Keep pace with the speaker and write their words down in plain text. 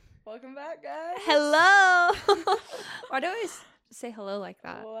Welcome back, guys. Hello. Why do I always say hello like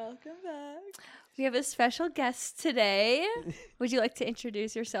that? Welcome back. We have a special guest today. Would you like to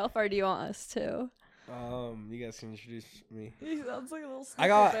introduce yourself, or do you want us to? You guys can introduce me. He sounds like a little I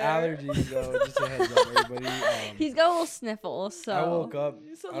got bear. allergies though. Just a heads up, everybody. He's got a little sniffle, so. I woke up.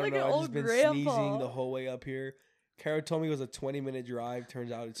 You I sound don't like know. an I've old just been grandpa. sneezing the whole way up here. Kara told me it was a 20-minute drive.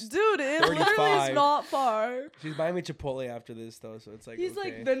 Turns out it's. Dude, it literally 35. is not far. She's buying me Chipotle after this though, so it's like. He's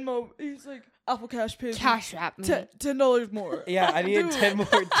okay. like Venmo. He's like Apple Cash Pay. Cash App me. $10 more. Yeah, I needed Dude, 10 more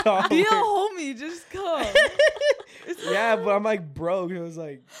dollars. Be a homie. Just come. Yeah, but I'm like broke. It was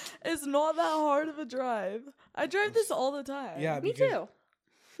like. It's not that hard of a drive. I drive this all the time. Yeah, Me because-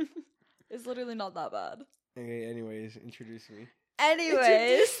 too. It's literally not that bad. Okay, anyways, introduce me.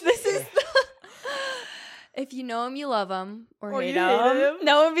 Anyways, this is the. If you know him, you love him, or hate you hate him.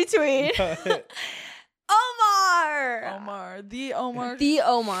 No in between. Omar. Omar. The Omar. The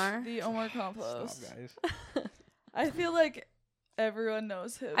Omar. The Omar Compost. Stop, guys. I feel like everyone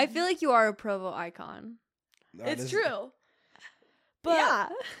knows him. I feel like you are a Provo icon. No, it's this- true. But yeah.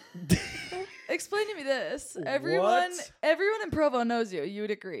 explain to me this. Everyone in Provo knows you. You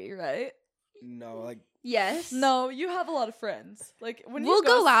would agree, right? No, like. Yes. No, you have a lot of friends. Like when We'll you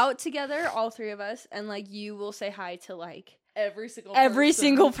go out together, all three of us, and like you will say hi to like every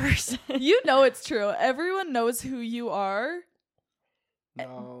single person. You know it's true. Everyone knows who you are.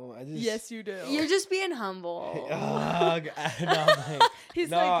 No, I just. Yes, you do. You're just being humble. He's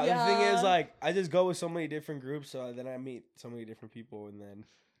No, like, yeah. the thing is, like, I just go with so many different groups, so then I meet so many different people, and then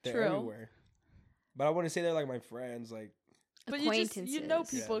they're True. everywhere. But I wouldn't say they're like my friends, like. But you know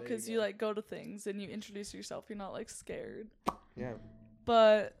people Yeah, there because you you go. like go to things and you introduce yourself. You're not like scared. Yeah.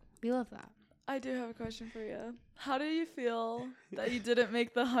 But We love that. I do have a question for you. How do you feel that you didn't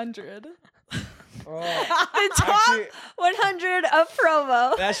make the 100? Oh, The top actually, 100 of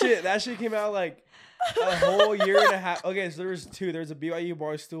Provo. that shit came out like a whole year and a half. Okay, so there was two. There's a BYU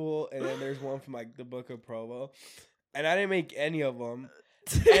Barstool, and then there's one from like the Book of Provo, and I didn't make any of them.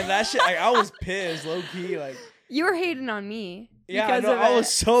 And that shit, I was pissed, low key, like. You were hating on me. Yeah, because no, of I it. was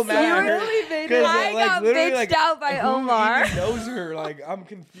so mad You at her. really made 'Cause, it. I got literally, bitched out by who Omar. even knows her? Like, I'm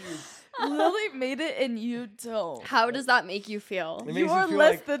confused. Lily made it and you don't. How does that make you feel? It makes You me are feel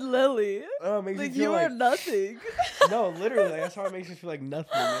less like- than Lily. Oh, it makes Like me feel you are like nothing. no, literally. Like, that's how it makes me feel like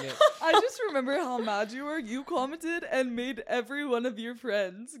nothing. I just remember how mad you were. You commented and made every one of your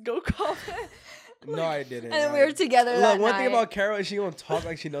friends go comment. No, I didn't. And then we were together Look, that one night. thing about Carol is she don't talk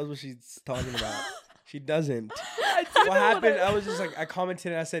like she knows what she's talking about. She doesn't. I do What know happened? I was just like, I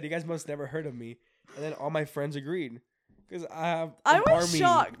commented and I said, "You guys must never heard of me," and then all my friends agreed because I have I an was army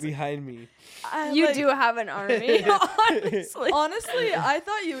shocked. behind me. You do have an army, honestly. Honestly, I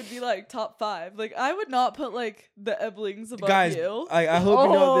thought you would be like top 5. Like I would not put like the Eblings above Guys, you. I hope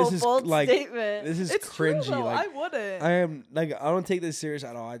you know this is bold like statement. this is It's true, cringy. though. Like I wouldn't. I am like I don't take this serious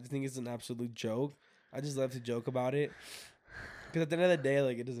at all. I just think it's an absolute joke. I just love to joke about it because at the end of the day,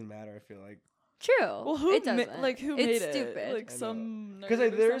 like it doesn't matter. I feel like. True. well, who it ma- doesn't. like who it's made it? stupid. Like I know. some Because nerd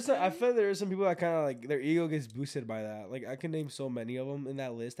like or there's, I something? feel like there are some people that kind of like their ego gets boosted by that. Like I can name so many of them in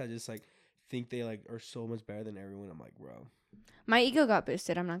that list. I just like think they like are so much better than everyone. I'm like, bro. My ego got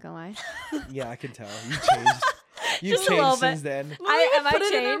boosted, I'm not gonna lie. Yeah, I can tell. You changed. You Just a little changed bit. since then. Lily would am I put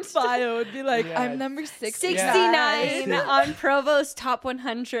it in her changed? bio and be like, Yeah. I'm number 69. 69 Yeah. on Provo's top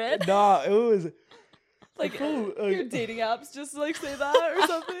 100. Nah, it was Like cool, your dating apps just like say that or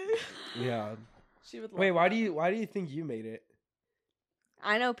something. yeah. She would love Wait, why that. do you think you made it?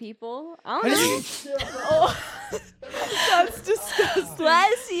 I know people. I How don't did know. you- Oh, that's disgusting.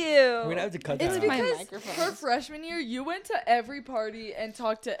 Bless you. We're gonna have to cut It's that my out. because microphone. her freshman year, you went to every party and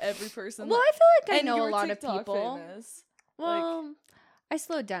talked to every person. Well, I feel like I and know you a were lot TikTok of people. Famous. Well, I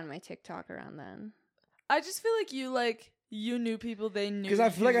slowed down my TikTok around then. I just feel like you knew people they knew. Because I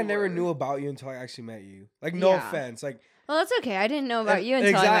feel like who I never were. knew about you until I actually met you. Like, no Yeah. offense. Like, Well, that's okay. I didn't know about and- you until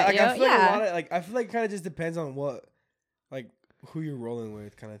exactly. I met Like, you. I feel like a Yeah. lot of, like, I feel like it kind of just depends on what, like, who you're rolling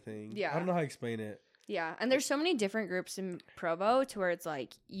with, kind of thing. Yeah. I don't know how to explain it. Yeah, and there's so many different groups in Provo to where it's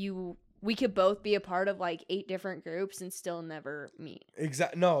like we could both be a part of like 8 different groups and still never meet.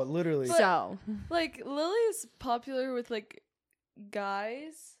 Exactly. No, literally. So Like Lily's popular with like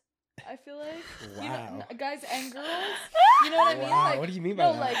guys. I feel like you know, Wow. guys and girls. You know what I mean? Wow, Like, what do you mean by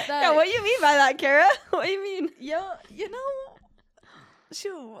no, that? like that. yeah, what do you mean by that, Kara? What do you mean? Yeah, you know.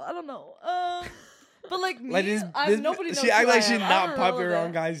 Shoot, I don't know. But like me, Like this, nobody knows she who act I like she's am. not I'm popular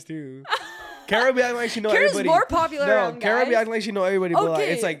on irrelevant. guys too. Kara be acting like she know Kara's everybody. more popular No, around Kara be guys. acting like she know everybody, but like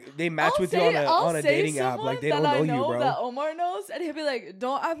it's Okay. like they match I'll with you say- I'll on a say dating app. someone Like they that don't I know know you, that bro. Omar knows, and he'll be like,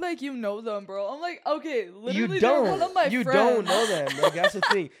 "Don't act like you know them, bro." I'm like, "Okay, literally, You they're one of my don't. You friends." don't know them. Like that's the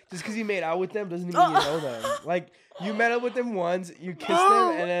thing. Just because you made out with them doesn't mean you know them. Like you met up with them once, you kissed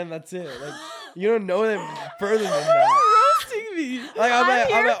them, and then that's it. Like you don't know them further than that. Roasting me. Like I'm like,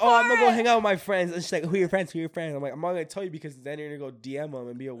 here oh, I'm for gonna go it. hang out with my friends. And she's like, who are your friends? Who are your friends? I'm like, I'm not gonna tell you because then you're gonna go DM them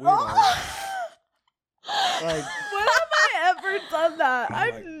and be a weirdo. Like, When have I ever done that? Oh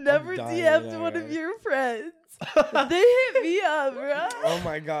I've my- never I'm dying DM'd right one now, of guys. your friends. They hit me up, bro. oh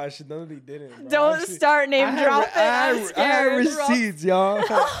my gosh, no, they didn't. Bro. Don't Actually, start name I dropping. I'm had scared. receipts, y'all.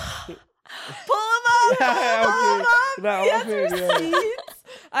 Pull them up. Yeah, Pull okay. them up. Nah, He I'm has okay, yeah. receipts.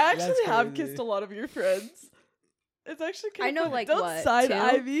 I actually That's have crazy. kissed a lot of your friends. It's actually kind I of know, funny. like, Don't what, side 2?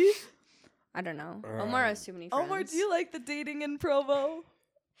 Ivy. I don't know. Omar has too many friends. Omar, do you like the dating in Provo?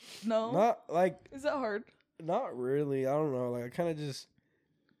 No. Not like, Is that hard? not really. I don't know. Like I kind of just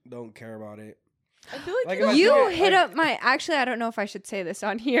don't care about it. I feel like, Like, you if I don't You feel- hit like- up my. Actually, I don't know if I should say this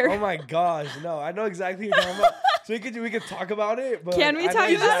on here. Oh my gosh, no! I know exactly what you're talking about. So we could talk about it, but Can we I know talk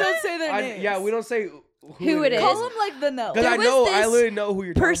You about just exactly- don't say their names. Yeah, we don't say Who it is. Call them like vanilla. Because I was know, I this literally know who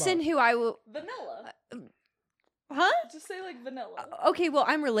you're Person talking who I will. Vanilla. Huh? Just say like vanilla. Okay, well,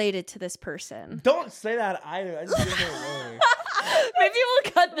 I'm related to this person. about. Don't say that either. I just give it away. Maybe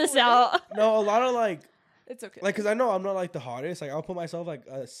we'll cut this out. No, a lot of like, It's okay. because I know I'm not like the hottest. Like I'll put myself like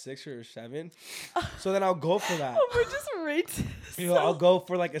a 6 or a 7. So then I'll go for that. We're just racist. You know, I'll go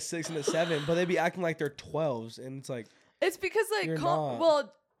for like a 6 and a 7, but they be acting like they're 12s, and it's like, It's because like, You're not.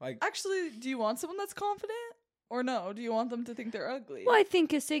 well, like actually, do you want someone that's confident or no? Do you want them to think they're ugly? Well, I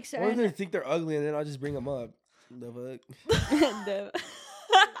think a 6 what if they think they're ugly, and then I'll just bring them up. The fuck? No.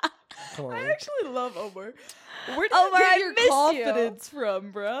 Come on. I actually love Omar. Where do Omar, you I get your miss you. confidence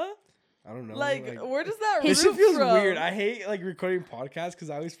from, bruh? I don't know. Like, where does that This root shit feels from? weird. I hate like recording podcasts because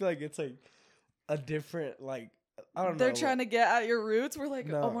I always feel like it's like a different like I don't know. They're trying to get at your roots. We're like,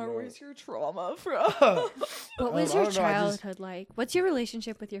 No, Omar, no. where's your trauma from? What was I your don't know, I just- childhood like? What's your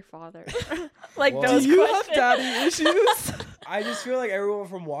relationship with your father? like Well- those Do you have questions. daddy issues? I just feel like everyone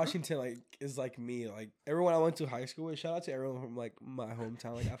from Washington like is like me. Like everyone I went to high school with. Shout out to everyone from like my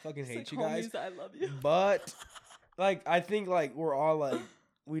hometown. Like I fucking hate It's you like, guys. homies, I love you. But like I think like we're all like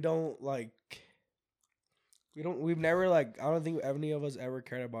we've never like I don't think any of us ever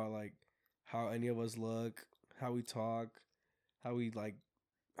cared about like how any of us look, how we talk, how we like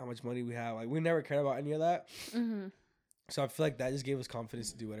how much money we have. Like we never cared about any of that. Mm-hmm. So I feel like that just gave us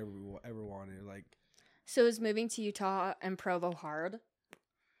confidence to do whatever we ever wanted. Like So is moving to Utah and Provo hard?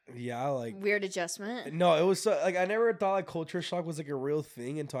 yeah, like Weird adjustment. no, it was so like I never thought like culture shock was like a real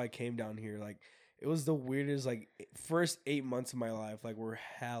thing until I came down here. Like it was the weirdest like first 8 months of my life. Like we're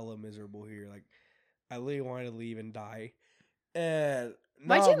hella miserable here. Like I literally wanted to leave and die. And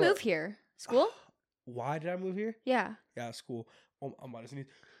Why'd no, you but- move here? School? Why did I move here? Yeah. Yeah, school. Oh, I'm about to sneeze.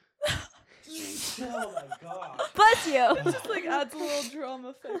 Oh my god. Bless you. It just like adds a little drama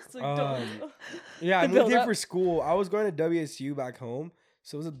effect. Like, don't. Yeah, I The moved build here up. for school. I was going to WSU back home,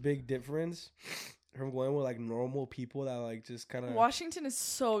 so it was a big difference from going with like normal people that like just kind of Washington is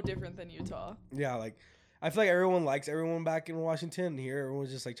so different than Utah. yeah, like I feel like everyone likes everyone back in Washington. And here,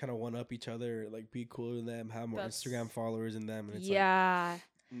 everyone's just like trying to one up each other, like be cooler than them, have more That's- Instagram followers than them, and it's Yeah. like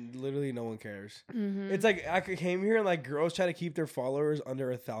literally no one cares. Mm-hmm. It's like I came here and like girls try to keep their followers under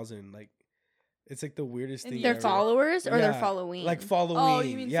 1,000. Like it's like the weirdest And thing. Their ever. followers or their Yeah, following? Like following. Oh,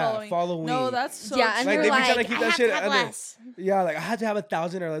 you mean yeah, following? following. No, that's so. yeah, and Like, they're they be trying to like, keep I that have shit to have under- less. yeah. Like I had to have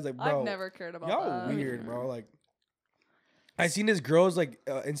 1,000, or I was like, bro, I've never cared about y'all that. weird, bro. Like I seen this girl's like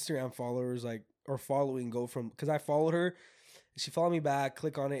Instagram followers like or following go from because I followed her, she followed me back,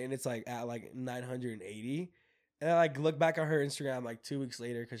 click on it, and it's like at like 980, and I like look back at her Instagram like 2 weeks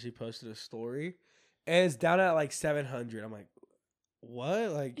later because she posted a story, and it's down at like 700. I'm like,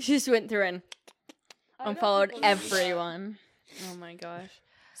 what? Like, She just went through and I know unfollowed people do that. everyone. Oh my gosh.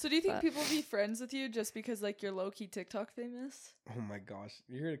 So do you think But- people be friends with you just because like you're low key TikTok famous? oh my gosh,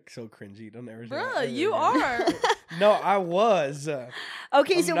 you're so cringy. Don't ever say that Bruh, ever you again. are. No, I was. Okay,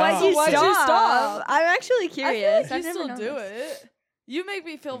 I'm so not. why'd you Why'd stop? you stop? I'm actually I feel curious. like I've you never still known do this. it. You make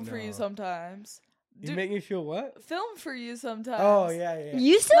me film for you No. sometimes. You make me feel what? Film for you sometimes. Oh yeah, yeah.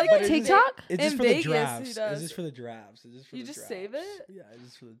 You still Like, do But it's just- TikTok? It's just In for Vegas, the he drafts. does. It's just for the drafts. It's just for You the just drafts. save it? Yeah, it's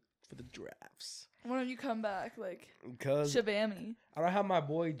just for the drafts. Why don't you come back like Because Shabammy? I don't have my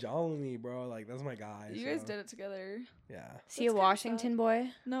boy John with me, bro. Like that's my guy. You guys so, did it together. Yeah. Is he a That's kinda Washington boy?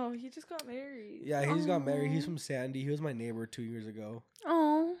 No, he just got married. Yeah, he just got married. He's Aw. from Sandy. He was my neighbor 2 years ago.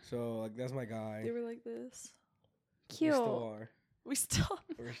 Oh, So like that's my guy. They were like this. We cute. still are. We still.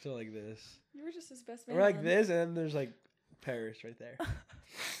 We're still like this. You were we're just his best man. We're like this, and then there's like Paris right there.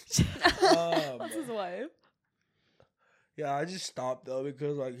 That's his wife. Yeah, I just stopped though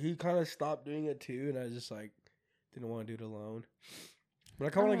because like he kind of stopped doing it too, and I just like didn't want to do it alone. But I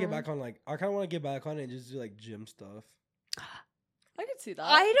kind of want to get back on it and just do like gym stuff. I could see that.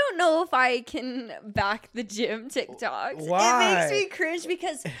 I don't know if I can back the gym TikToks. Why? It makes me cringe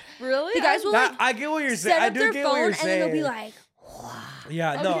because really the guys will like I get what you're saying. set I up do their get what phone you're and then saying. they'll be like,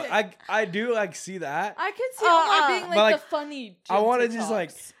 yeah, Okay. no, I do like see that. I could see Omar being But, like, the funny gym I want to just TikToks.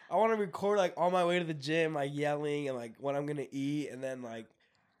 like I want to record like on my way to the gym, like yelling and like what I'm gonna eat, and then like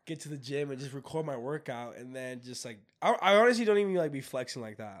get to the gym and just record my workout, and then just like I honestly don't even like be flexing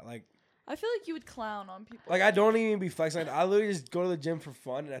like that. Like I feel like you would clown on people. I don't even be flexing. Like that. I literally just go to the gym for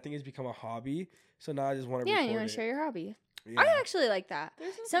fun, and I think it's become a hobby. So now I just want to. yeah, record you want it. to share your hobby. Yeah. I actually like that.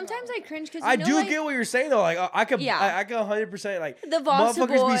 There's nothing Sometimes wrong I with cringe because I do get what you're saying though. Like I could, Yeah. I could 100% like the Vossa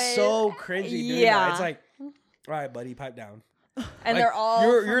motherfuckers boys, be so cringy doing Yeah. that. It's like, all right, buddy, pipe down. and Like, they're all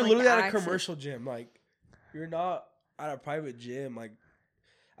you're from, like, literally at a accent. commercial gym. Like you're not at a private gym. Like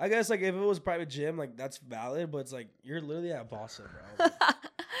I guess like if it was a private gym, like that's valid. But it's like you're literally at Bossa, bro.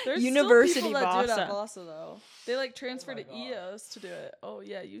 There's University still people that do it at Vossa. Vossa though. They like transfer my to God. EOS to do it. Oh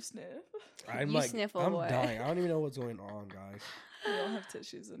yeah, you sniff. I'm You like, sniffle I'm away. dying. I don't even know what's going on, guys. We don't have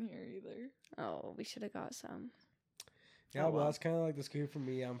tissues in here either. Oh, we should have got some. Yeah, Oh, well, wow. that's kind of like the school for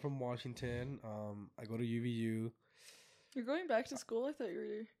me. I'm from Washington. I go to UVU. You're going back to school? I thought you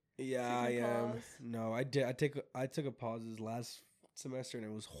were. Yeah, I Taking a am. pause. No, I did. I took a pause this last semester, and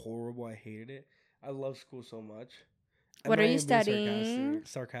it was horrible. I hated it. I love school so much. I'm What not are you even being studying?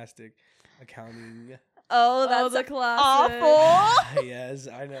 Sarcastic. Accounting. Oh, Oh, that's the classic. awful. Yes,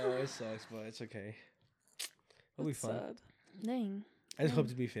 I know it sucks, but it's okay. It'll be That's fun. sad. Dang. I just hope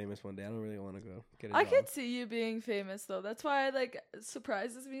to be famous one day. I don't really want to go get a I job. could see you being famous though. That's why it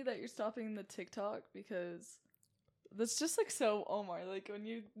surprises me that you're stopping the TikTok because that's just like so Omar. Like when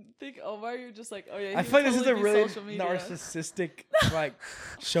you think Omar, you're just like, oh yeah. I he feel like would this is a totally be really social media. narcissistic like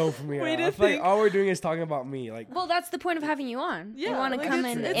show for me. Way Right now. to I feel like think. all we're doing is talking about me. Like Well, that's the point of having you on. Yeah, we want to like, come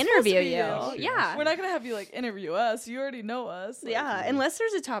it's- and it's supposed interview to be you. real. Yeah. We're not gonna have you like interview us. You already know us. Like, Yeah, unless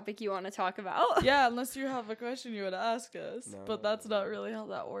there's a topic you want to talk about. Yeah, unless you have a question you would ask us. No. But that's not really how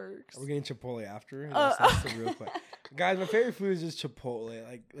that works. we're getting Chipotle after. That's the real question. Guys, my favorite food is just Chipotle.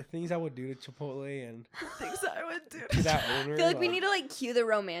 Like the things I would do to Chipotle and Things I would do. to that owner. I feel like we need to like cue the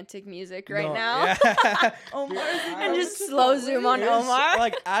romantic music right No, now. Yeah. Omar's And just slow zoom on Here's- Omar.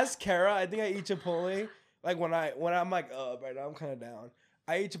 Like as Kara, I think I eat Chipotle. Like when I'm like up right now, I'm kind of down.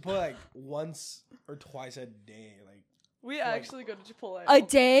 I eat Chipotle like once or twice a day. Like We actually go to Chipotle. A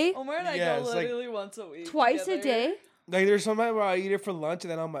day? Omar and I Yes, go like, literally once a week. Twice a together. day? there's sometimes where I eat it for lunch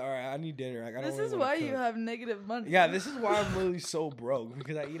and then I'm like, all right, I need dinner. Like, I don't This really is wanna why you cook. have negative money. Yeah, this is why I'm literally so broke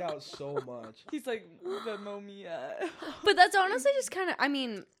because I eat out so much. He's like, Venmo me at. But that's honestly just kind of, I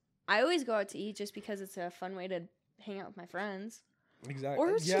mean, I always go out to eat just because it's a fun way to hang out with my friends. Exactly.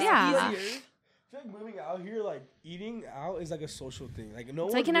 Or it's Yeah. just easier. I feel like moving out here, like eating out is like a social thing. Like no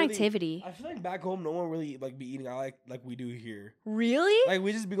It's one like an really, activity. I feel like back home, no one really like be eating out like we do here. Really? Like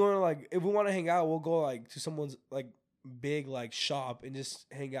we just be going to like if we want to hang out, we'll go like to someone's like big like shop and just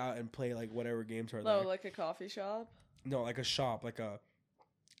hang out and play like whatever games are No, there. like a coffee shop. No, like a shop, like a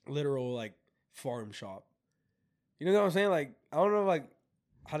literal like farm shop. You know what I'm saying? Like I don't know like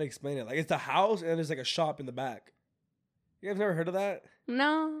how to explain it. Like it's the house and there's like a shop in the back. You guys never heard of that?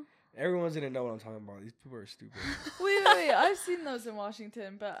 No. Everyone's gonna know what I'm talking about. These people are stupid. Wait. I've seen those in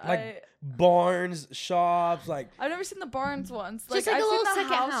Washington, but Like, Barns, shops, like I've never seen the Barnes ones. Just like I've a seen little the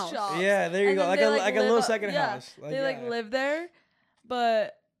second house house. shops. yeah, there you And go, then like they, a live little up- second yeah, house. Like, They like yeah. live there,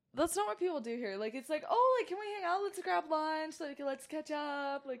 but that's not what people do here. Like it's like, oh, like can we hang out? Let's grab lunch. Like let's catch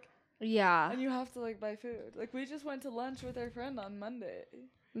up. Like Yeah. and you have to like buy food. Like we just went to lunch with our friend on Monday.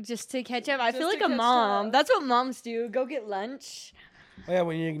 Just to catch up. I Just feel like to a catch mom. up. That's what moms do. Go get lunch. Oh yeah,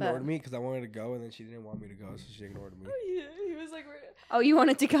 when you ignored But- me because I wanted to go and then she didn't want me to go, so she ignored me. Oh, yeah, he was like, Oh, you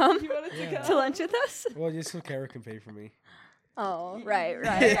wanted to come he wanted to Yeah. come to lunch with us? Well, just so Kara can pay for me. Oh, right,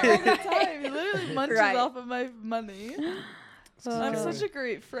 Yeah, right. all the time. He literally munches Right. off of my money. I'm Kara- such a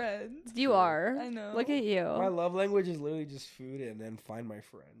great friend. You are. I know. Look at you. My love language is literally just food and then find my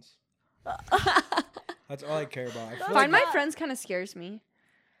friends. That's all I care about. I feel Find like my friends kind of scares me.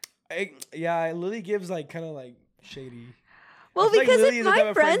 yeah, Lily gives like kind of like shady. Well, I feel like because Lily if is the type my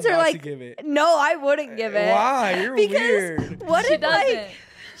of friend friends are not to like, give it. no, I wouldn't give it. Why? You're Because weird. what She if doesn't. like,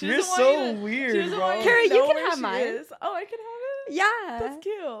 She You're doesn't want so you to- weird, she doesn't bro. want you to Kara, you know can where have she mine. is. Oh, I can have it? yeah, That's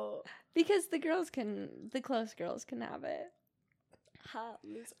cute. because the close girls can have it.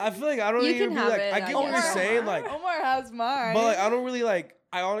 I feel like I don't You even can be have like it, I I get what you're guess. saying, like Omar has mine. but like I don't really like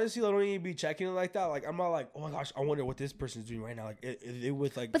I honestly don't even be checking it like that. Like, I'm not like, oh my gosh, I wonder what this person's doing right now. Like, it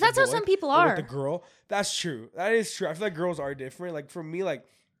with like. But that's how some people are. With the girl, that's true. That is true. I feel like girls are different. Like for me, like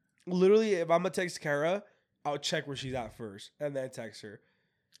literally, if I'm gonna text Kara, I'll check where she's at first and then text her.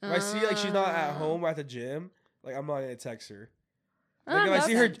 If I see like she's not at home or at the gym, like I'm not gonna text her. Like if I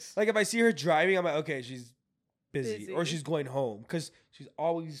see her, like if I see her driving, I'm like, okay, she's busy. Or she's going home because she's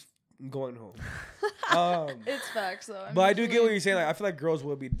always going home. It's facts though. But I do get what you're saying. Like I feel like girls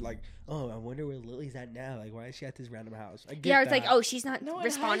will be like, oh, I wonder where Lily's at now. Like why is she at this random house? I get Yeah, it's that. like, oh, she's not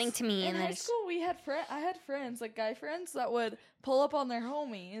responding to me. In high school, I had friends, like guy friends, that would pull up on their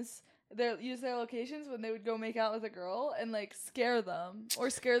homies. Use their locations when they would go make out with a girl and like scare them or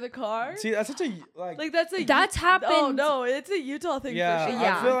scare the car. See, that's such a that's happened. Oh no, it's a Utah thing. Yeah, for sure.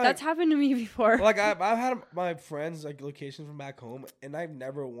 Yeah, feel like, that's happened to me before. Like I've had my friends like locations from back home, and I've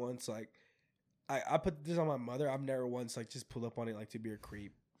never once like I put this on my mother. I've never once like just pulled up on it like to be a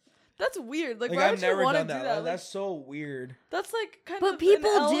creep. That's weird. Like why I've would never you want to done do that. that? Like, that's so weird. That's like kind but of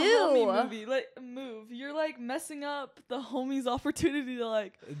people an do. homie movie. Like move. You're like messing up the homie's opportunity to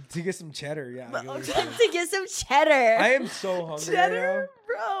like To get some cheddar, yeah. To get some cheddar. I am so hungry cheddar,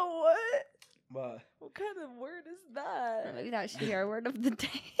 bro. What? But What kind of word is that? Maybe that should be our word of the day.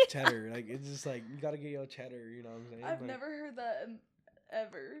 cheddar, like it's just like you gotta get your cheddar. You know what I'm saying? I've like, never heard that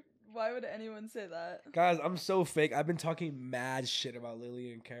ever. Why would anyone say that? Guys, I'm so fake. I've been talking mad shit about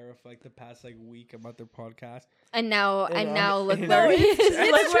Lily and Kara for like the past like week about their podcast. And now look and where he is.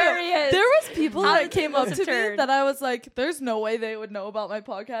 It's Look where he is. There was people How that the came up tables to have me turned. that I was like, there's no way they would know about my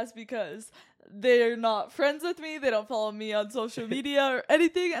podcast because they're not friends with me. They don't follow me on social media or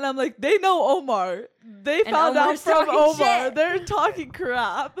anything. And I'm like, they know Omar. They found out Omar's from talking Omar. shit. They're talking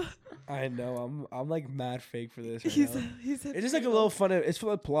crap. I know. I'm like mad fake for this. Right He's now. it's It's just like a little fun. It's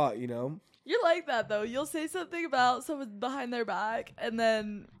for the plot, you know. You're like that though. You'll say something about someone behind their back, and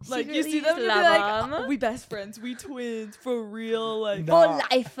then like you Secretly see them and you'll be love like, 'em. "We best friends, we twins for real." Like, Nah.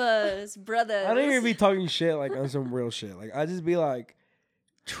 For lifers, brothers. I don't even be talking shit like on some real shit. Like I just be like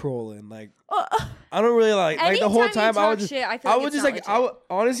trolling. Like I don't really like the whole time I was just shit, I feel I like was it's just not like legit.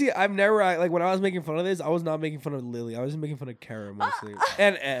 honestly I've never like when I was making fun of this I was not making fun of Lily. I was just making fun of Kara mostly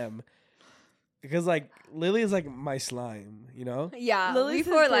and M. Because like Lily is like my slime, you know. Yeah, Lily's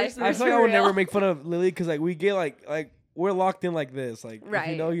we for his life. person. I feel like for I would real. never make fun of Lily because like we get like we're locked in like this. Like if Right.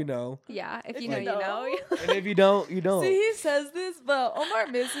 you know, you know, Yeah, if If you know, you you know. know. and if you don't, you don't. See, he says this, but Omar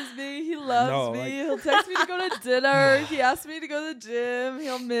misses me. He loves No, me. like- He'll text me to go to dinner. He asks me to go to the gym.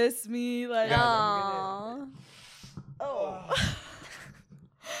 He'll miss me. Like, Yeah, Aw. oh.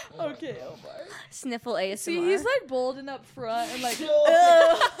 Okay, Omar. Sniffle ASMR. See, he's like bold and up front and like.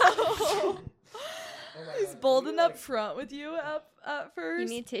 He's bold and up front with you at first. You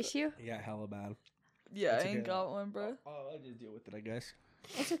need tissue? Yeah, hella bad. Yeah, That's I ain't okay. got one, bro. I'll just deal with it, I guess.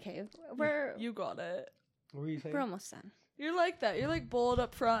 It's okay. We're You got it. What were you saying? we're almost done. You're like that. You're like bold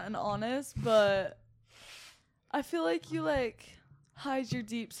up front and honest, but I feel like you like hide your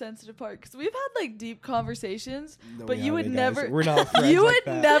deep sensitive part because we've had like deep conversations, No, but we you would haven't, guys. never. We're not friends You like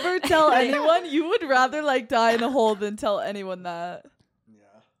would that. never tell anyone. You would rather like die in a hole than tell anyone that. Yeah.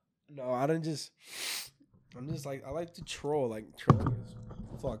 No, I don't just. I'm just like I like to troll. Like trolling is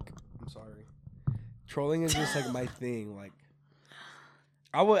fuck. I'm sorry. Trolling is just like my thing. Like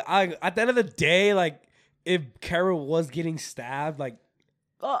I at the end of the day, like if Kara was getting stabbed, like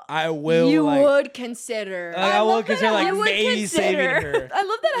I will. You like, would consider. I will love that consider I like would maybe saving consider. her. I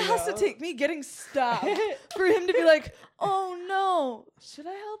love that it You has to know? take me getting stabbed for him to be like, "Oh no, should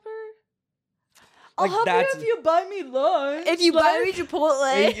I help her? I'll Like, help you that's- if you buy me lunch. if you buy Like, me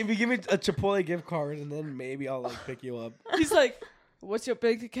Chipotle, If you give me a Chipotle gift card, and then maybe I'll like pick you up. He's like, "What's your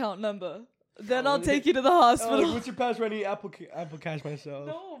bank account number? Then Oh, I'll take you to the hospital." what's your password? I need Apple Cash myself.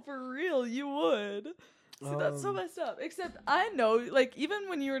 No, for real, you would. See, that's so Um, messed up. Except I know, like, even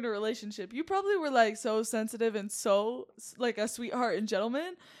when you were in a relationship, you probably were like so sensitive and so like a sweetheart and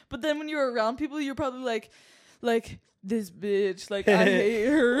gentleman. But then when you were around people, you're probably like this bitch, like I hate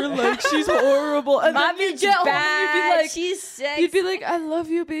her, like she's horrible. And my then you bitch get home, bad. and you'd be like, She's sick. you'd be like, I love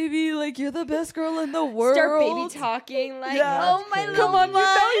you, baby. Like you're the best girl in the world. Start baby talking like, Yeah. oh my That's little Come on, you know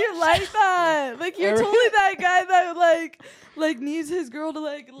butt. you're like that. Like you're Every- totally that guy that like needs his girl to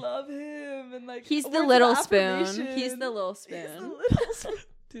like love him and like He's the words of little spoon. affirmation. He's the little He's the spoon. little spoon.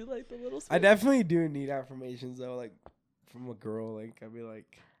 Do you like the little spoon? I definitely do need affirmations though, like from a girl. Like I'd be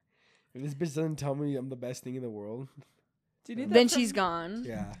like, if this bitch doesn't tell me I'm the best thing in the world, Do you need that Then from- she's gone.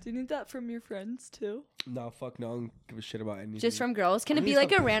 yeah, Do you need that from your friends too? no, fuck no, I don't give a shit about anything. Just from girls. Can I it think be it's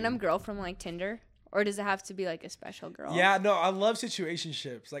like a from random person. girl from like Tinder? Or does it have to be like a special girl? Yeah, no, I love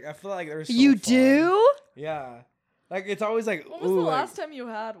situationships. Like I feel like they're so You fun. do? Yeah, Like it's always like, When was ooh, the like, last time you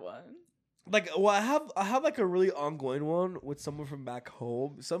had one? like, well, I have like a really ongoing one with someone from back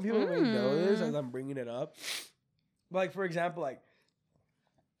home. Some people may know this as I'm bringing it up. Like for example, like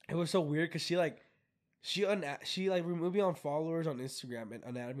it was so weird because she removed me on followers on Instagram and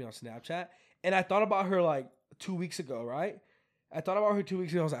unadded me on Snapchat. And I thought about her like 2 weeks ago, right? I thought about her 2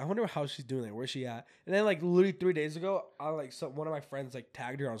 weeks ago. I was like, I wonder how she's doing. Like, where's she at? And then like literally 3 days ago, one of my friends like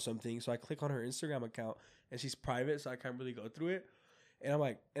tagged her on something. So I click on her Instagram account and she's private, so I can't really go through it. And I'm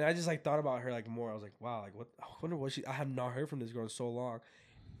like, and I just like thought about her like more. I was like, wow, like what? I wonder what she. I have not heard from this girl in so long.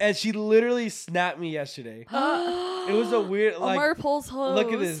 And she literally snapped me yesterday. It was a weird like. Omar pulls hose.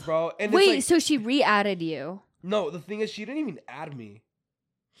 Look at this, bro. And Wait, it's like, so she re-added you? no, the thing is, she didn't even add me.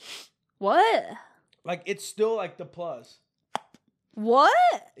 What? Like it's still like the plus. What?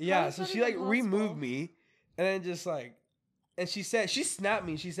 Yeah, is so that she like even removed possible? me, and then just like, and she snapped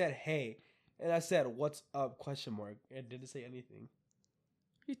me. She said, "Hey," and I said, "What's up?" Question mark. And didn't say anything.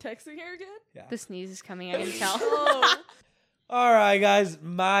 You texting her again? Yeah. The sneeze is coming, I can tell. Oh. All right, guys,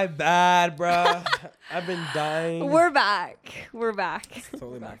 my bad, bruh. I've been dying. We're back. We're back.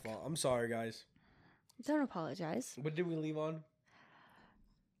 Totally my fault. I'm sorry, guys. Don't apologize. What did we leave on?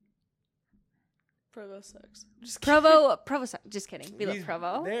 Provo sucks. Just kidding. Provo. Just kidding. We love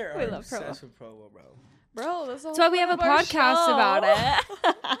Provo. They We are love Provo. obsessed with Provo, bro. Bro, that's the That's why whole we have a point of our podcast show. about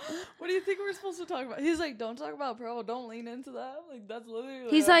it. What do you think we're supposed to talk about? He's like, don't talk about Provo. Don't lean into that. Like, that's literally.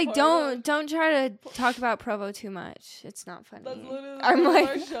 He's our like, part of- don't try to talk about Provo too much. It's not funny. That's literally the I'm part like-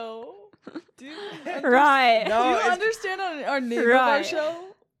 of our show. Do you, Right. No, do you it's- understand our name of our Right. show?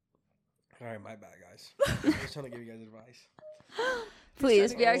 All right, my bad, guys. I'm just trying to give you guys advice.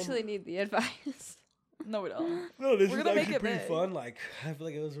 Please, to we go- actually need the advice. No, we don't. No, this We're is gonna make actually it pretty big. fun. Like, I feel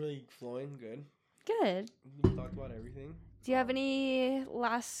like it was really flowing good. Good. We talked about everything. Do you have any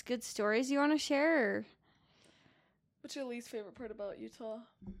last good stories you want to share? Or? What's your least favorite part about Utah?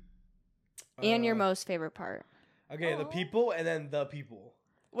 And your most favorite part? Okay, the Aw. people and then the people.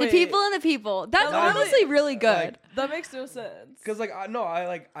 The people and the people. That's That really- honestly really good. Like, That makes no sense. Cause like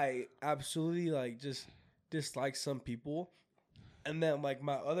I absolutely like just dislike some people, and then like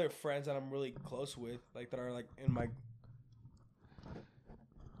my other friends that I'm really close with, like that are like in my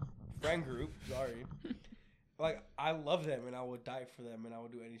friend group. Sorry, like I love them and I would die for them and I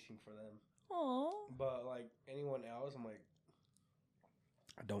would do anything for them. Aww. But like anyone else, I'm like,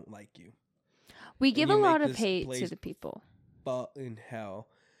 I don't like you. We give you a make lot of this hate to place the people. But in hell.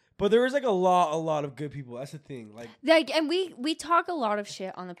 But there is like a lot of good people. That's the thing. Like And we talk a lot of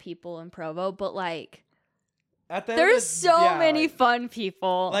shit on the people in Provo, but like at the end of there's the- so yeah, many like, fun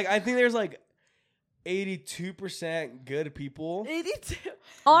people. like I think there's like 82% good people. 82.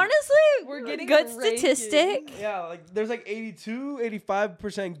 Honestly, We're getting good rankings. statistic. Yeah, like there's like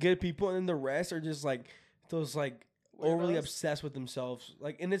 85% good people, and then the rest are just like those like overly Weirdos. obsessed with themselves.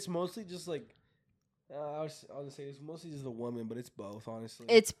 Like, and it's mostly just like I'll just say it's mostly just the woman, but it's both, honestly.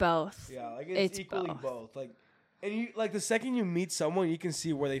 It's both. yeah, like it's equally both. both. Like, and you like the second you meet someone, you can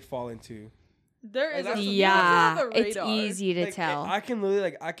see where they fall into. There is Like, that's- you have to have a It's radar. easy to Like, tell. I can literally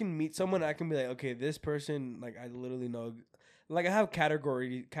like I can meet someone, I can be like, okay, this person, like I literally know. Like I have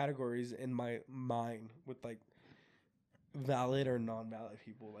categories in my mind with like valid or non-valid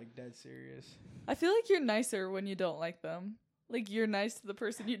people. Like dead serious. I feel like you're nicer when you don't like them. Like you're nice to the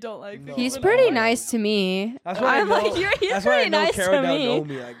person you don't like. No. He's But pretty I'm- nice to me. That's why I'm I know, like, he's that's why I pretty know nice Kara to don't me. know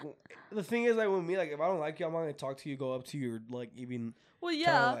me. Like the thing is, like with me, like if I don't like you, I'm not gonna talk to you, go up to you, or like even. Well, kinda,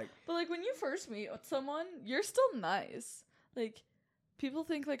 yeah, like, but like when you first meet someone, you're still nice. Like people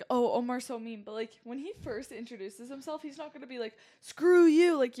think like, oh, Omar's so mean, but like when he first introduces himself, he's not gonna be like, screw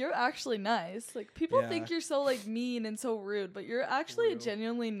you. Like you're actually nice. Like people Yeah. think you're so like mean and so rude, but you're actually Real. a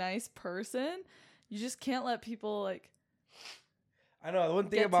genuinely nice person. You just can't let people like. I know the one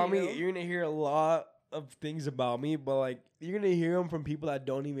thing Get about to me, you. you're gonna hear a lot of things about me, but like you're gonna hear them from people that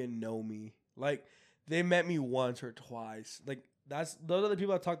don't even know me. Like they met me once or twice. Like those are the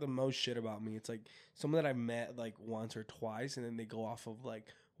people that talk the most shit about me. It's like someone that I met like once or twice, and then they go off of like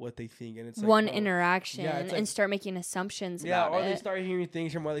what they think, and it's like, One bro, interaction yeah, it's like- and start making assumptions yeah, about or they it. start hearing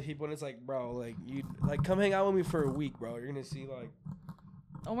things from other people, and it's like, bro, like you like come hang out with me for a week, bro. You're gonna see like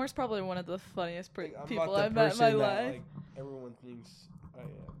Omar's probably one of the funniest I'm people not the I've met in my person that, life. like everyone thinks I am,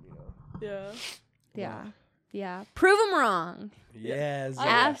 you know. Yeah. Yeah. Yeah. Prove them wrong. Yes. I-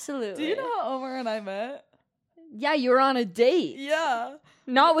 yeah. Absolutely. Do you know how Omar and I met? Yeah, you were on a date. Yeah.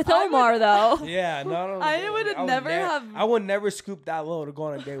 Not with I Omar, would- though. Yeah, no. I would have never have- I would never scoop that low to go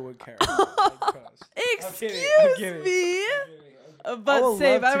on a date with Kara. Like, trust. Excuse I'm kidding. me. I But would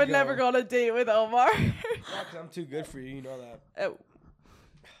same, love I to would go. never go on a date with Omar. Yeah, 'cause I'm too good for you. You know that. Oh.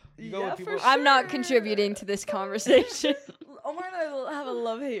 You go Yeah, with people. for I'm not sure. contributing to this conversation. Omar and I have a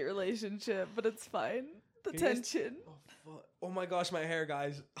love-hate relationship, but it's fine. The You guys- tension. Oh, fuck. Oh my gosh, my hair,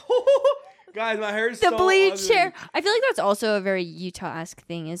 guys. Guys, my hair is The so bleach ugly. hair. I feel like that's also a very Utah-esque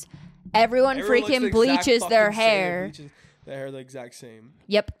thing. Is everyone Everyone looks the freaking exact bleaches their fucking same, hair? bleaches their hair the exact same.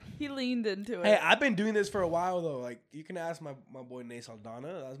 Yep. He leaned into it. Hey, I've been doing this for a while though. Like, you can ask my boy Nate Saldana.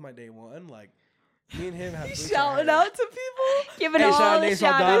 That was my day one. Like, me and him have He's bleached our shouting hair. out to people. Giving Hey, all shout out the Nate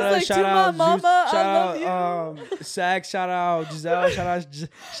shout Saldana. He's like, Shout to my out mama, Zeus, I shout love out Zach. Shout out Giselle. Shout out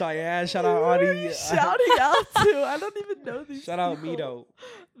Cheyenne. Shout out Audie. Shouting out to. I don't even know these Shout out people.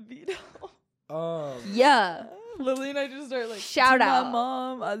 Mito. Vito. Yeah. Lily and I just start like, Shout to out. my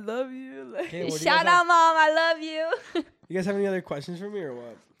mom, I love you. Like, Okay, what do you Shout guys out, have- mom. I love you. You guys have any other questions for me or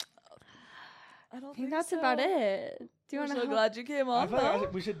what? I don't I think think that's so. about it. Do you I'm want so to? glad you came I on. feel like though.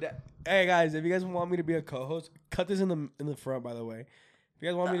 we should. Hey guys, if you guys want me to be a co-host, cut this in the front. By the way, if you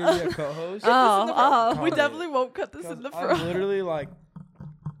guys want me to be a co-host, Oh, We comment. definitely won't cut this 'cause in the I'm front. literally like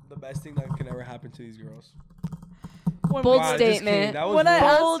the best thing that can ever happen to these girls. When Bold we- Wow, just kidding. statement. That was When I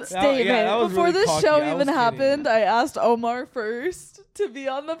really- Bold asked- statement. that was Before really this cocky. show I was even kidding. happened, I asked Omar first to be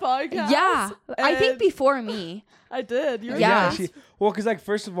on the podcast. Yeah, I think and before me. I did. You were Yeah. first. Well, cause like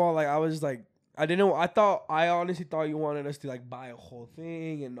first of all, like I was like I didn't know. I honestly thought you wanted us to like buy a whole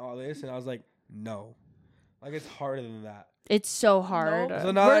thing and all this, and I was like, no, like it's harder than that. It's so hard. Nope.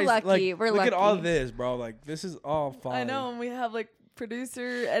 So now We're that lucky. Like, We're look lucky. at all this, bro. Like this is all fine. I know, and we have like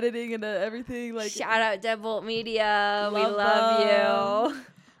producer, editing, and everything. Like, Shout out Deadbolt Media. We Love love you.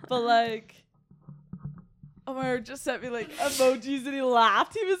 but like, Omar just sent me like emojis, and he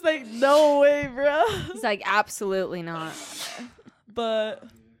laughed. He was like, "No way, bro." He's like, absolutely not. But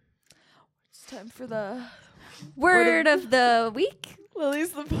it's time for the Word of the week.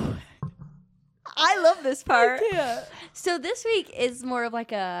 Lily's the boy. I love this part. I can't. So this week is more of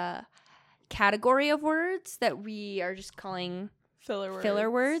like a category of words that we are just calling filler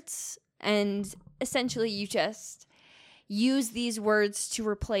words. And essentially you just use these words to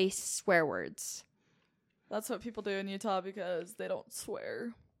replace swear words. That's what people do in Utah because they don't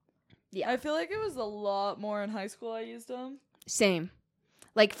swear. Yeah. I feel like it was a lot more in high school I used them. Same.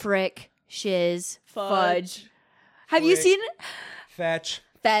 Like frick, shiz, fudge. Fudge. Have you Frick. seen Fetch.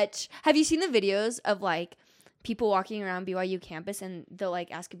 fetch? Have you seen the videos of like people walking around BYU campus and they'll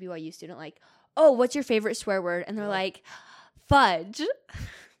like ask a BYU student like, "Oh, what's your favorite swear word?" And they're like, "Fudge."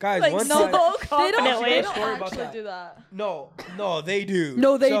 Guys, Like, one no, time. They don't, Confidently. they Actually, don't story about actually that. do that. No, they do.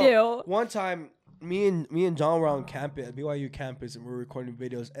 No, they do. One time, me and John were on campus, BYU campus, and we were recording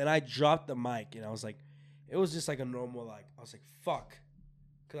videos, and I dropped the mic, and I was like, it was just like a normal, like, I was like, fuck.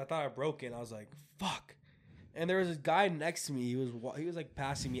 Because I thought I broke it, and I was like, fuck. And there was this guy next to me, he was like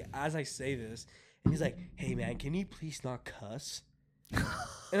passing me as I say this, and he's like, hey man, can you please not cuss?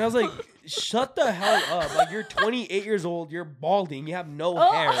 And I was like, shut the hell up. Like, you're 28 years old, you're balding, you have no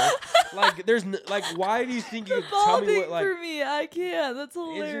hair. Like, like, why do you think you The could tell me balding what, like, for me, I can't. That's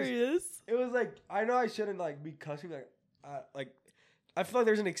just- hilarious. it was like, I know I shouldn't, like, be cussing, like, I feel like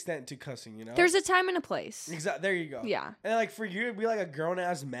there's an extent to cussing, you know? There's a time and a place. Exactly, there you go. Yeah. And, like, for you to be, like, a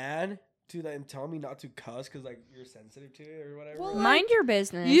grown-ass man to then tell me not to cuss because, like, you're sensitive to it or whatever. Well, like, Mind your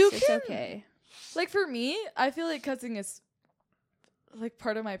business. you It's can- okay. Like for me, I feel like cussing is like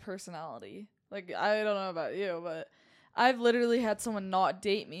part of my personality. Like I don't know about you, but I've literally had someone not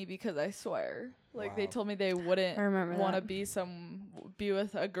date me because I swear. Like they Wow. told me they wouldn't I remember want to that. be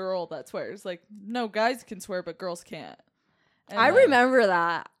with a girl that swears. Like no, guys can swear, but girls can't. And, I like, remember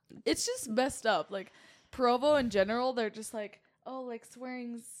that. it's just messed up. Like Provo in general, they're just like, oh, like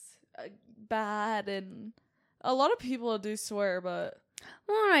swearing's bad, and a lot of people do swear, but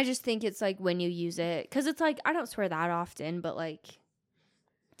Well, I just think it's like when you use it. Because it's like, I don't swear that often, but like,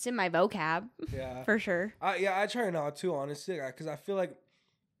 it's in my vocab yeah. for sure. I try not to, honestly, because I feel like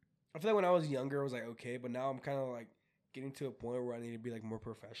when I was younger, it was like, okay, but now I'm kind of, like, getting to a point where I need to be, like, more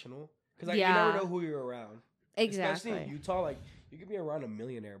professional. Because, like, you Yeah. never know who you're around. Exactly. Especially in Utah, like, you could be around a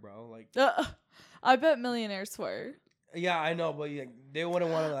millionaire, bro. Like, I bet millionaires swear. yeah, I know, but like, they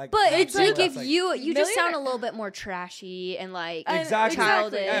wouldn't want to, like. But have it's someone like if that's, you just sound a millionaire- little bit more trashy and like Exactly.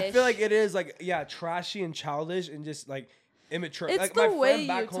 childish. I feel like it is, like, yeah, trashy and childish and just, like, immature. It's like, the my way friend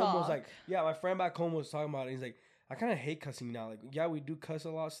back you home was talk. like, yeah, my friend back home was talking about it. He's like, I kind of hate cussing now. Like, yeah, we do cuss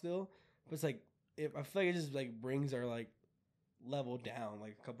a lot still, but it's like, I feel like it just, like, brings our, like, level down,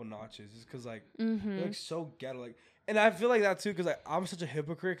 like, a couple notches. Just because, like, Mm-hmm. you're, like, so ghetto. Like, and I feel like that, too, because, like, I'm such a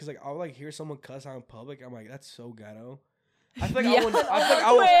hypocrite because, like, I'll, like, hear someone cuss out in public. I'm like, that's so ghetto. I feel like Yeah. I would,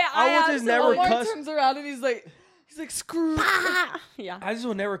 I would just never Omar cuss. turns around and he's like screw. Yeah. I just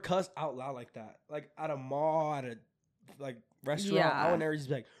would never cuss out loud like that. Like at a mall, at a like restaurant, Yeah. I would never just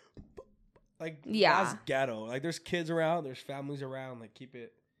be like, like that's ghetto. Like there's kids around, there's families around. Like keep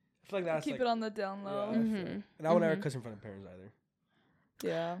it. I feel like that's keep it on the down low. Yeah, and I would never cuss in front of parents either.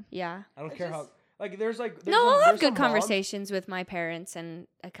 Yeah. I don't care how. Like there's I'll have good conversations with my parents, and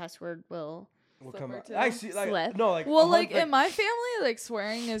a cuss word will come out. I see. Like slip. no, like well, like in my family, like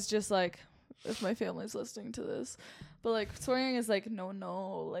swearing is just like if my family's listening to this, but like swearing is like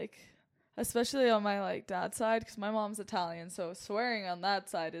no, like especially on my like dad's side because my mom's Italian, so swearing on that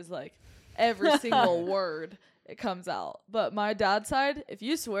side is like every single word it comes out. But my dad's side, if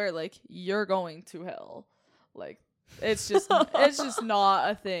you swear, like you're going to hell, like. It's just not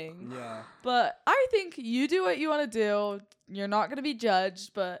a thing. Yeah. But I think you do what you want to do. You're not going to be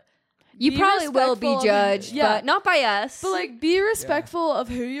judged, but you probably will be judged, but not by us. But like be respectful of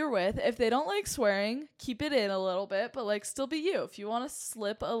who you're with. If they don't like swearing, keep it in a little bit, but like still be you. If you want to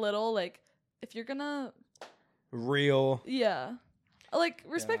slip a little, like if you're going to real. Yeah. Like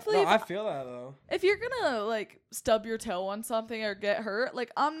respectfully, I feel that though. If you're gonna like stub your toe on something or get hurt,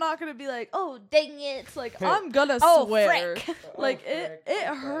 like I'm not gonna be like, oh dang it, it's like I'm gonna swear. Like it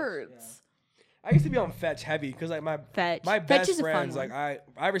hurts. Yeah. I used to be on fetch heavy because like my best friends, like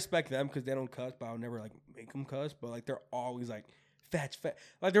I respect them because they don't cuss, but I'll never like make them cuss. But like they're always like fetch.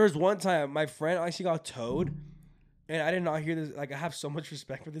 Like there was one time my friend actually got towed, and I did not hear this. Like I have so much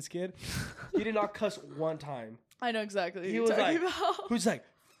respect for this kid. He did not cuss one time. I know exactly who he you're was talking like, about. Who's like,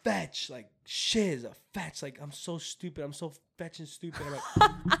 fetch, like, shiz, a fetch, like, I'm so stupid, I'm so fetching stupid. I'm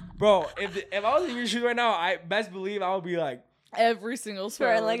like, bro, if I was in your shoes right now, I best believe I would be like, every single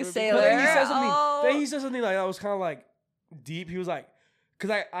swear like a sailor. Then he said something like that was kind of like deep. He was like,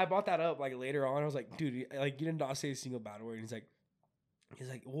 because I brought that up like later on. I was like, dude, like you did not say a single bad word. And he's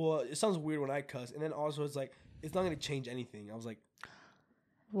like, well, it sounds weird when I cuss. And then also it's like, it's not going to change anything. I was like,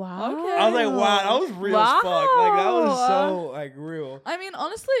 wow. Okay. I was like, wow, that was real as fuck. Like, that was so, like, real. I mean,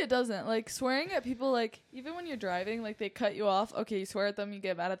 honestly, it doesn't. Like, swearing at people, like, even when you're driving, like, they cut you off. Okay, you swear at them, you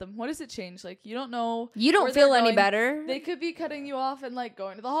get mad at them. What does it change? Like, you don't know. You don't feel any better. They could be cutting you off and, like,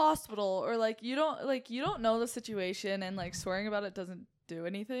 going to the hospital. Or, like, you don't know the situation. And, like, swearing about it doesn't do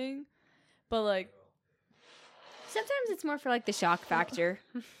anything. But, like. Sometimes it's more for, like, the shock factor.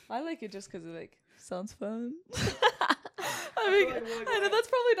 I like it just because it, like, sounds fun. I mean, I know that's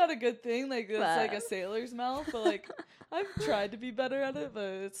probably not a good thing. Like, it's like a sailor's mouth, but like, I've tried to be better at it, but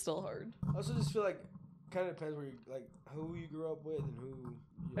it's still hard. I also just feel like, kind of depends where you like who you grew up with and who.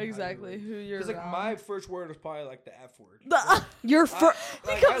 Exactly, who you're. Because like my first word was probably like the F word. Your first.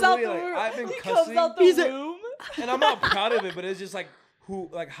 He comes out the womb. I've been cussing. And I'm not proud of it, but it's just like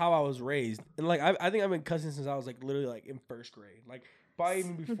how I was raised, and like I think I've been cussing since I was like literally like in first grade, like.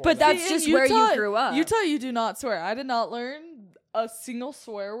 Even before but that. that's just where you grew up. Utah, you do not swear. I did not learn a single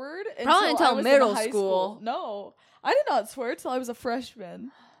swear word until middle school. No, I did not swear till I was a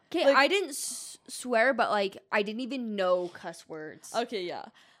freshman. Okay, like, I didn't swear, but like I didn't even know cuss words. Okay, yeah.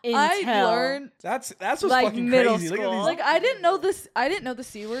 I learned that's what's like fucking middle crazy. School. Like I didn't know this. I didn't know the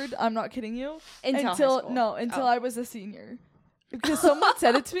C word. I'm not kidding you. Until I was a senior, because someone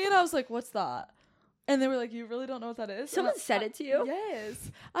said it to me and I was like, "What's that?" And they were like, you really don't know what that is? Someone said it to you?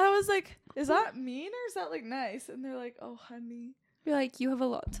 Yes. I was like, is that mean or is that like nice? And they're like, oh, honey. You're like, you have a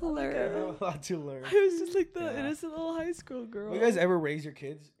lot to learn. I have a lot to learn. I was just like the innocent little high school girl. Will you guys ever raise your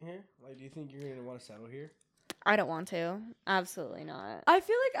kids here? Like, do you think you're going to want to settle here? I don't want to. Absolutely not. I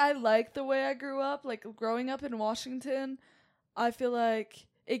feel like I like the way I grew up. Like, growing up in Washington, I feel like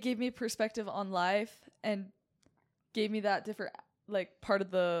it gave me perspective on life and gave me that different, like, part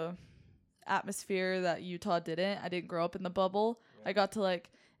of the atmosphere that Utah didn't. I didn't grow up in the bubble. Yeah. I got to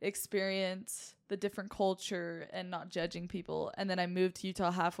like experience the different culture and not judging people. And then I moved to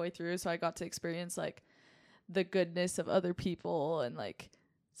Utah halfway through, so I got to experience like the goodness of other people and like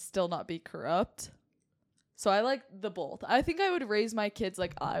still not be corrupt. So I like the both. I think I would raise my kids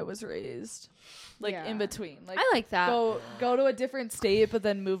like I was raised, like in between. Like I like that. Go to a different state, but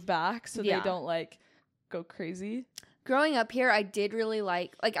then move back so they don't like go crazy. Growing up here, I did really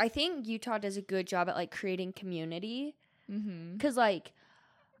like I think Utah does a good job at like creating community. Because like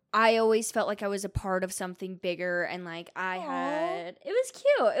I always felt like I was a part of something bigger, and like it was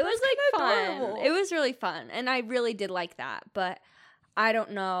cute. It was like fun. Adorable. It was really fun, and I really did like that. But I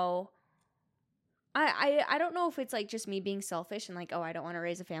don't know. I don't know if it's like just me being selfish and like, oh, I don't want to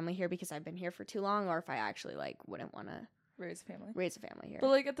raise a family here because I've been here for too long, or if I actually like wouldn't want to raise a family here. But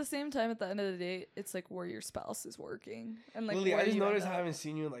like at the same time, at the end of the day, it's like where your spouse is working. And like Lily, I just noticed I haven't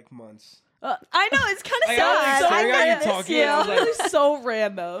seen you in like months. I know, it's kind of sad. I miss you. I was like, really so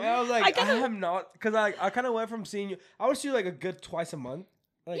random. I was like, I have not, because I kind of went from seeing you. I would see you like a good twice a month.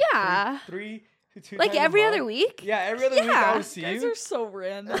 Like yeah. Three. Like every other week? Yeah, every other week I would see you guys you. Are so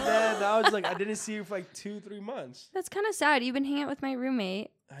random. And then I was like, I didn't see you for like 2-3 months. That's kind of sad. You've been hanging out with my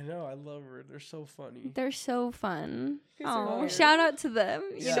roommate. I know, I love her. They're so funny. They're so fun. Oh, shout out to them.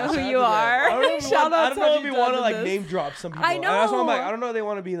 Yeah, You know shout who out you to them. are. I don't know if we want to like name drop some people. I know. That's why I'm like, I don't know if they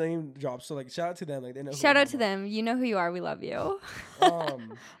want to be name dropped. So like, shout out to them. Like they know. Shout out to them. You know who you are. We love you.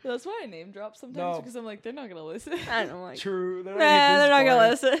 That's why I name drop sometimes because I'm like, they're not gonna listen. I don't like. True. They're not gonna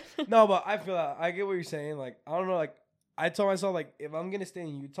listen. No, but I feel that. I get what you're saying. Like, I don't know. Like, I told myself like, if I'm gonna stay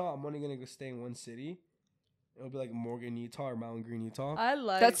in Utah, I'm only gonna go stay in one city. It'll be like Morgan, Utah, or Mountain Green, Utah. I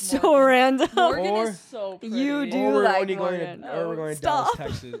like. That's Morgan. so random. Morgan is so pretty. You do or like only Morgan. or we're going to Dallas,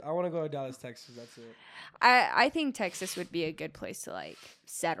 Texas. I want to go to Dallas, Texas. That's it. I think Texas would be a good place to like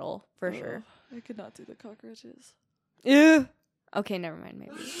settle for sure. I could not do the cockroaches. Ew. Okay, never mind.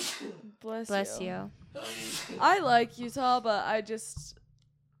 Maybe. Bless you. you. I like Utah, but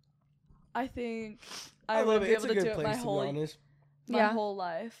I think I would love be it. It's able a to good do it place, to be honest. my whole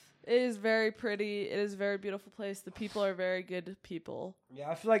life. It is very pretty. It is a very beautiful place. The people are very good people. Yeah,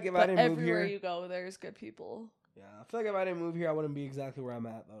 I feel like if I didn't move here, everywhere you go, there's good people. Yeah, I feel like if I didn't move here, I wouldn't be exactly where I'm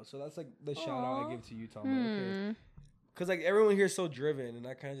at though. So that's like the shout out I give to Utah. Okay. Cause like everyone here is so driven, and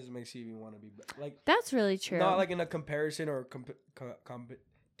that kind of just makes you even want to be like. That's really true. Not like in a comparison or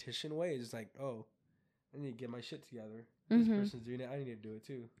competition way. It's just like, oh, I need to get my shit together. This person's doing it. I need to do it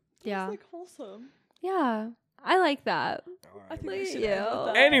too. Yeah. It's like wholesome. Yeah. I like that. I think Look we at should you. end with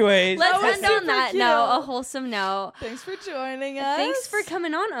that. Anyways, Let's was end on super that cute. note, a wholesome note. Thanks for joining us. Thanks for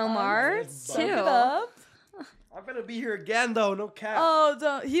coming on, Omar. Suck Suck it Too. up. I'm gonna be here again though. No cap. Oh,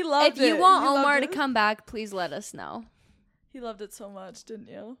 don't. He loved If it. you want He loved Omar to it. come back, please let us know. He loved it so much, didn't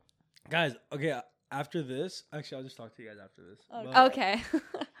you? Guys, okay. After this, actually, I'll just talk to you guys after this. Okay. But- Okay.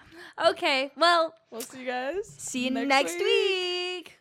 Okay. Well, We'll see you guys. see you next week.